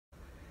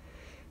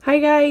Hi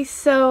guys,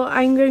 so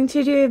I'm going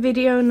to do a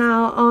video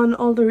now on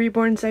all the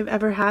reborns I've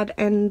ever had,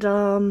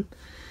 and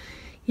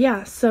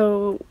yeah,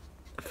 so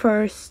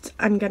first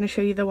I'm gonna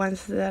show you the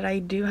ones that I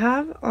do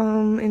have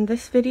in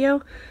this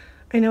video.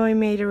 I know I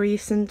made a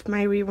recent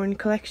My Reborn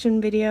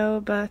Collection video,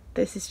 but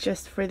this is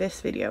just for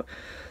this video.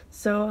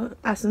 So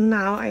as of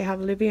now I have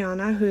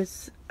Liviana,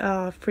 who's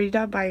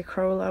Frida by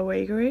Carola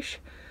Wagerish.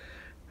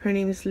 Her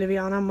name is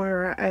Liviana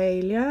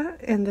Moraelia,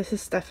 and this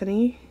is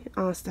Stephanie.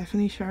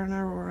 Stephanie Sharon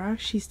Aurora.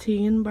 She's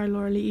Tegan by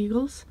Laura Lee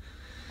Eagles.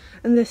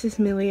 And this is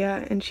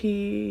Milia, and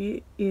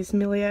she is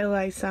Milia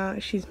Eliza.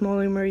 She's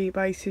Molly Marie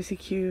by Susie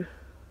Q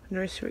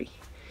Nursery.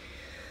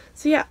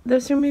 So yeah,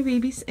 those are my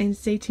babies, and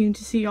stay tuned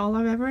to see all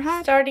I've ever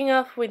had. Starting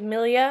off with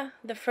Milia,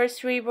 the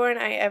first reborn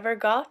I ever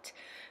got.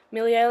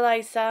 Milia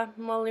Eliza,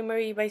 Molly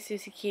Marie by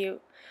Susie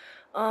Q.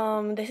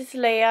 This is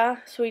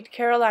Leia, Sweet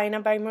Carolina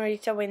by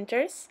Marita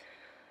Winters.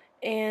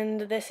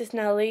 And this is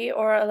Nellie,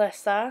 or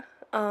Alessa,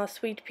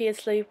 Sweet Pea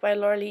Asleep by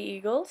Laura Lee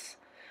Eagles.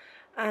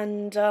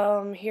 And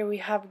here we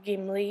have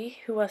Gimli,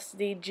 who was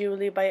the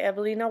Julie by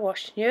Evelina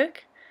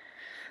Wozniak.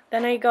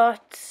 Then I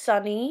got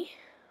Sunny,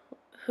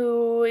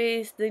 who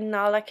is the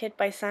Nala kit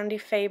by Sandy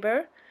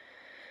Faber.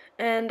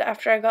 And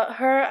after I got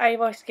her, I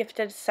was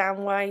gifted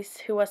Samwise,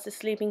 who was the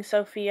Sleeping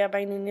Sophia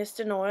by Ninus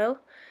de Noil.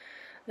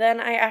 Then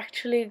I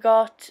actually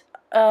got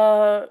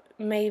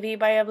Maybe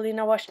by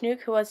Evelina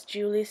Wozniak, who was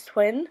Julie's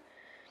twin.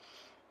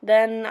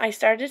 Then I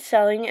started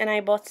selling, and I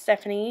bought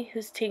Stephanie,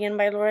 who's Tegan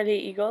by Laura Lee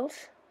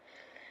Eagles.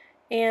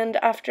 And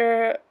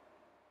after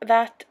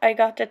that, I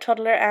got the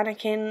toddler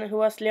Anakin, who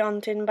was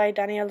Leontin by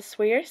Danielle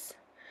Swears.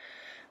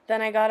 Then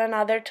I got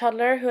another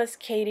toddler, who was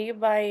Katie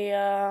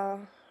by,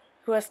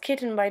 who was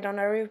Kitten by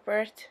Donna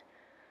Rupert.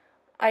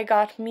 I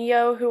got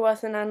Mio, who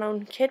was an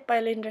unknown kit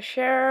by Linda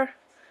Scherer.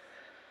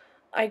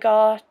 I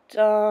got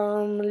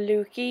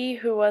Lukey,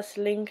 who was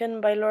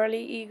Lincoln by Laura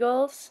Lee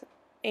Eagles.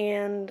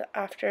 And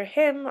after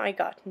him, I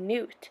got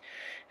Newt,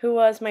 who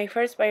was my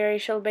first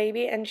biracial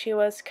baby, and she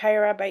was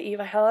Kyra by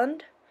Eva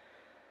Helland.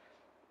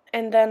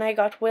 And then I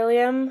got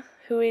William,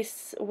 who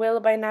is Will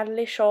by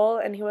Natalie Scholl,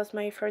 and he was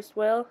my first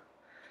Will.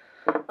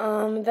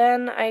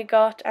 Then I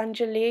got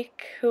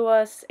Angelique, who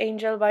was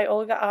Angel by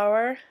Olga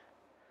Auer.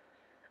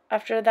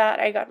 After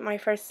that, I got my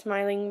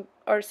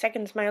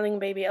second smiling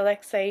baby,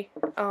 Alexei,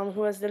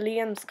 who was the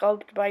Liam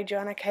sculpt by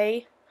Joanna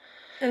Kay.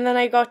 And then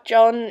I got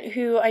John,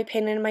 who I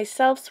painted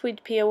myself,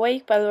 Sweet Pea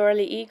Awake by Laura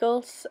Lee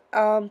Eagles.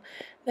 Then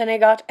I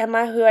got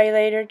Emma, who I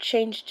later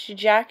changed to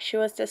Jack. She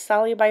was the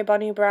Sally by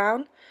Bonnie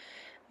Brown.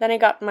 Then I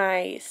got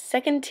my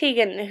second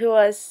Tegan, who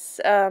was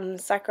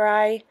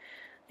Sakurai,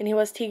 and he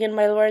was Tegan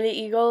by Laura Lee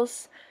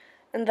Eagles.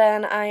 And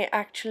then I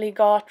actually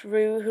got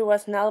Rue, who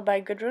was Nell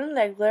by Gudrun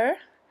Legler.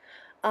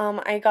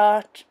 I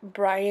got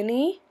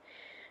Bryony,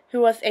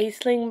 who was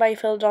Aisling by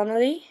Phil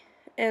Donnelly.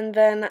 And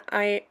then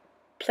I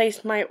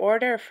placed my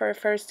order for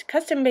first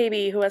custom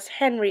baby, who was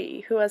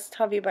Henry, who was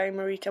Tovy by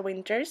Marita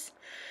Winters.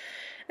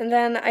 And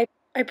then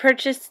I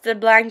purchased the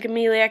blank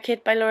Amelia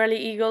kit by Laura Lee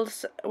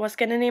Eagles. Was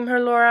gonna name her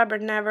Laura,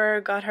 but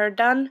never got her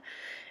done.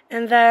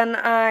 And then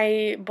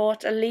I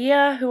bought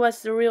Aaliyah, who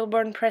was the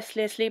real-born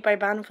Presley Asleep by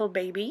Bountiful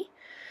Baby.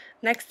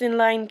 Next in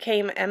line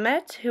came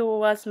Emmett, who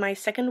was my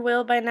second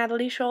Will by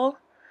Natalie Scholl.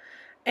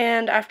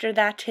 And after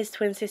that, his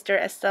twin sister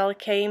Estelle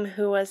came,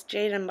 who was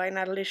Jaden by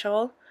Natalie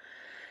Scholl.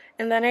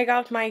 And then I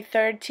got my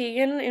third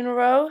Tegan in a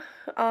row,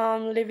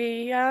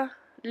 Livia,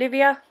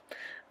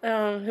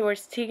 who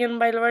was Tegan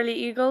by Laura Lee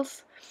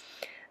Eagles.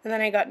 And then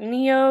I got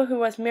Neo, who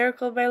was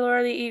Miracle by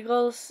Laura Lee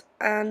Eagles.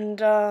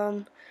 And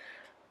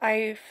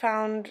I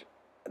found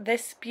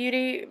this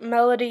beauty,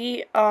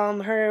 Melody.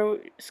 Her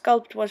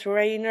sculpt was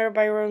Rainer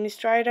by Romy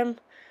Stridham.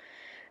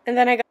 And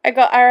then I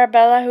got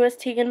Arabella, who was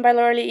Tegan by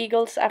Laura Lee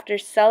Eagles, after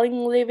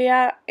selling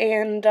Livia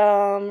and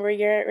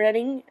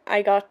regretting.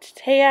 I got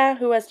Thea,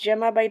 who was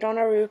Gemma by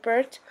Donna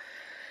Rupert.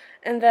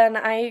 And then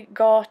I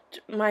got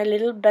my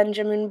little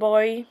Benjamin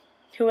boy,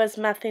 who was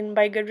Mathin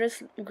by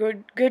Gudrun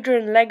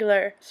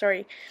Legler.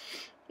 Sorry.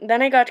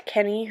 Then I got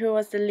Kenny, who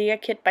was the Leah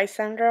kit by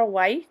Sandra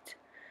White.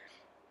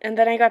 And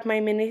then I got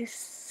my mini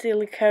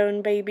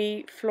silicone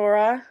baby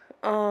Flora,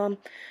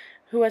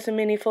 who was a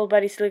mini full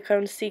body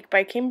silicone Seek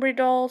by Kimbry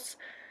Dolls.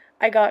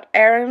 I got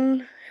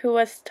Aaron, who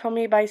was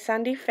Tommy by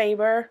Sandy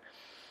Faber.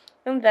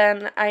 And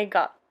then I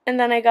got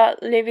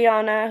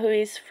Liviana, who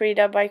is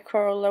Frida by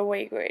Carola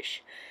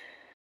Wagerish.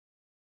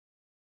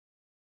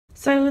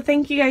 So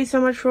thank you guys so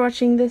much for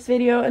watching this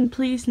video, and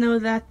please know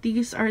that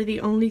these are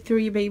the only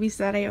 3 babies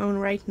that I own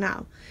right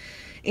now.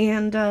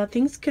 And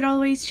things could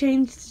always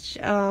change.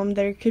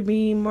 There could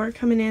be more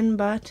coming in,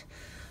 but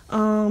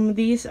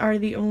these are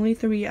the only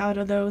 3 out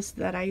of those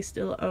that I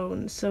still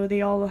own. So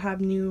they all have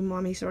new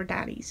mommies or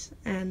daddies.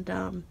 And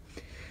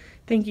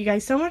thank you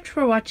guys so much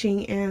for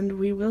watching, and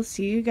we will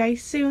see you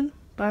guys soon.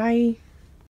 Bye!